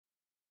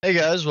Hey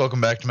guys,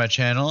 welcome back to my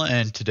channel,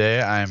 and today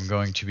I'm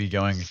going to be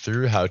going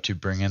through how to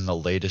bring in the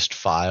latest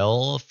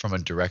file from a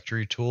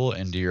directory tool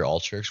into your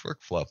Alteryx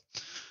workflow.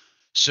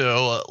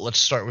 So let's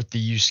start with the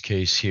use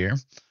case here.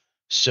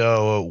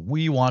 So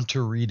we want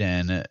to read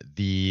in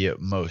the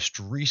most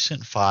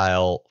recent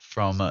file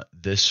from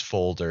this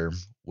folder,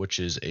 which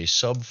is a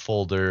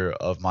subfolder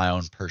of my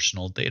own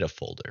personal data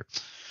folder.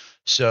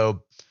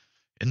 So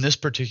in this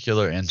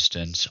particular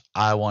instance,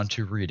 I want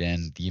to read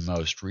in the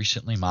most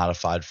recently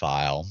modified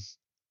file,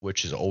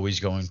 which is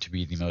always going to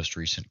be the most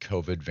recent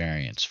COVID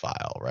variants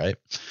file, right?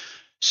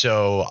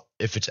 So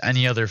if it's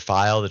any other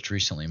file that's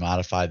recently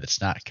modified that's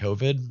not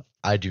COVID,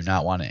 I do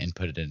not want to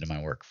input it into my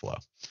workflow.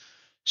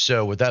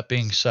 So with that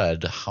being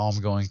said, how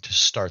I'm going to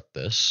start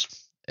this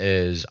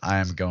is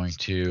I'm going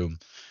to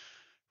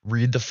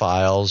read the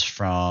files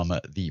from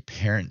the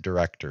parent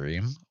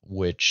directory,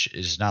 which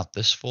is not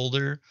this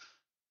folder,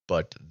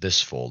 but this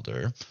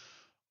folder.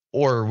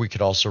 Or we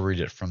could also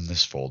read it from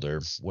this folder.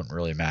 Wouldn't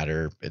really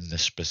matter in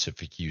this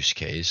specific use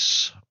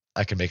case.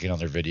 I can make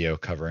another video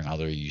covering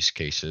other use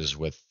cases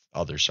with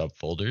other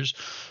subfolders.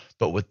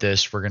 But with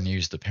this, we're going to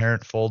use the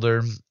parent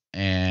folder,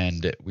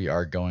 and we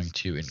are going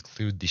to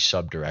include the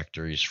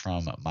subdirectories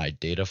from my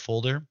data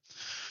folder,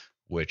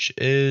 which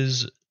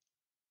is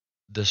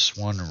this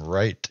one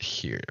right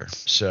here.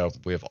 So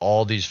we have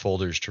all these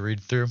folders to read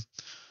through.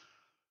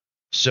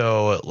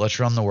 So let's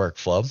run the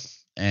workflow,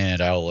 and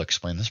I will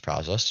explain this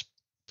process.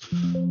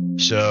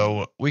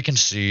 So we can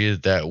see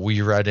that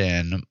we read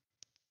in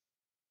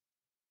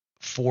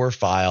 4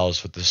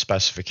 files with the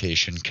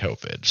specification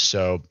COVID.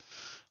 So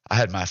I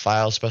had my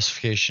file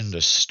specification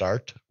to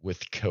start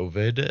with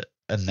COVID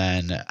and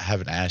then have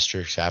an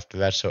asterisk after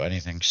that. So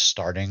anything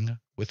starting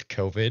with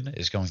COVID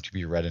is going to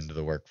be read into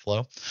the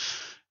workflow.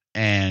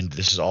 And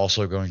this is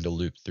also going to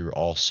loop through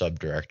all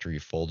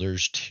subdirectory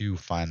folders to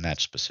find that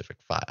specific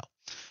file.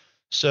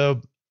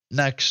 So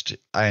next,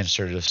 I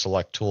inserted a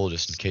select tool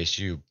just in case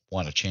you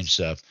want to change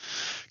the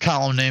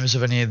column names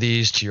of any of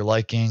these to your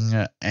liking.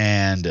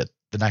 And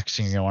the next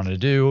thing you want to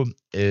do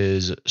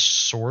is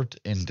sort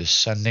in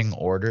descending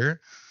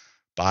order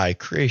by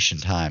creation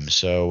time.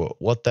 So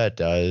what that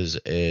does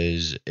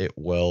is it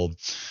will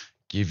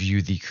give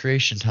you the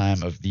creation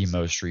time of the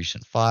most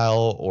recent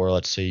file, or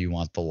let's say you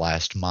want the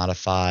last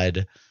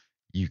modified,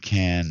 you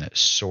can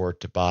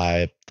sort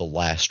by the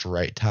last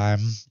write time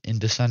in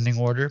descending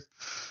order.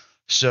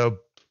 So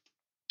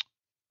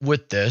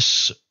with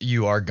this,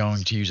 you are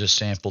going to use a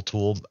sample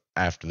tool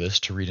after this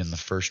to read in the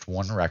first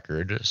one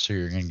record. So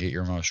you're going to get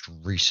your most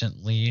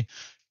recently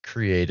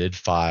created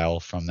file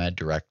from that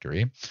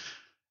directory.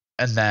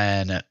 And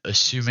then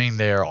assuming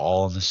they're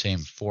all in the same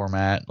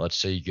format, let's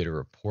say you get a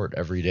report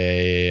every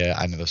day.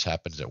 I know this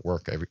happens at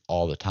work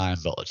all the time,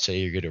 but let's say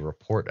you get a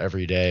report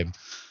every day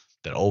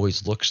that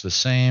always looks the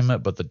same,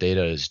 but the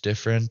data is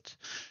different.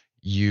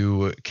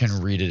 You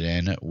can read it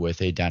in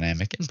with a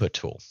dynamic input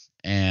tool.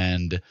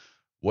 And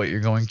what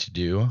you're going to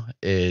do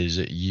is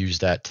use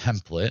that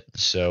template.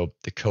 So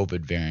the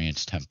COVID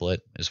variants template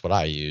is what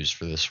I use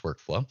for this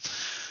workflow.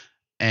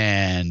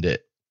 And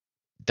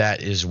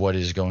that is what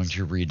is going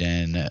to read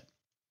in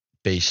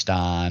based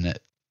on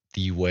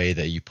the way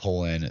that you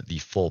pull in the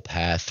full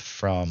path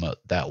from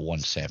that one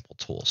sample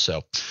tool.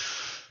 So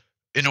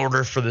in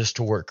order for this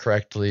to work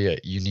correctly,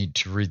 you need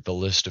to read the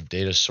list of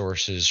data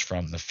sources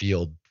from the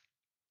field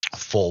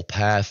full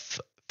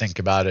path. Think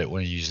about it,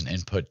 when you use an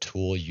input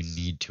tool, you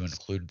need to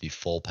include the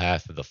full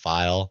path of the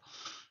file,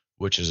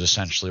 which is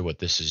essentially what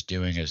this is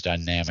doing, is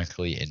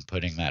dynamically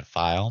inputting that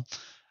file.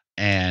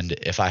 And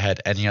if I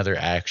had any other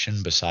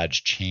action besides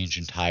change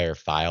entire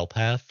file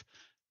path,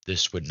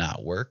 this would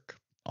not work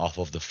off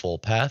of the full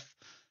path.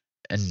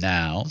 And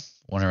now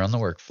when I run the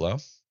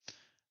workflow,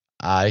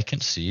 I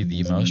can see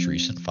the most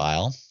recent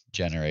file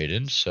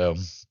generated. So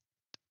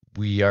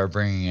we are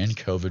bringing in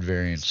COVID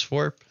variants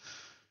 4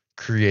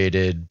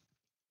 created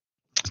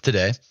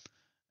today,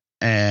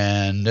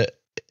 and it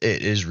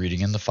is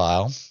reading in the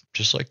file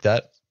just like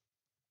that.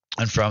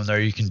 And from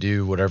there, you can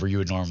do whatever you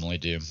would normally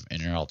do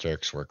in your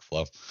Alteryx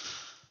workflow.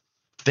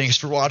 Thanks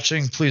for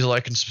watching. Please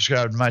like and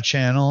subscribe to my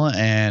channel,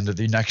 and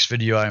the next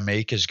video I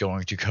make is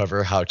going to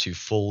cover how to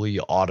fully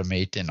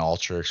automate an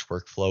Alteryx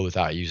workflow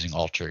without using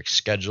Alteryx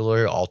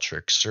Scheduler,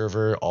 Alteryx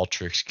Server,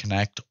 Alteryx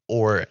Connect,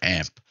 or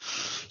AMP.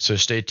 So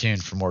stay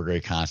tuned for more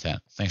great content.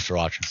 Thanks for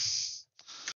watching.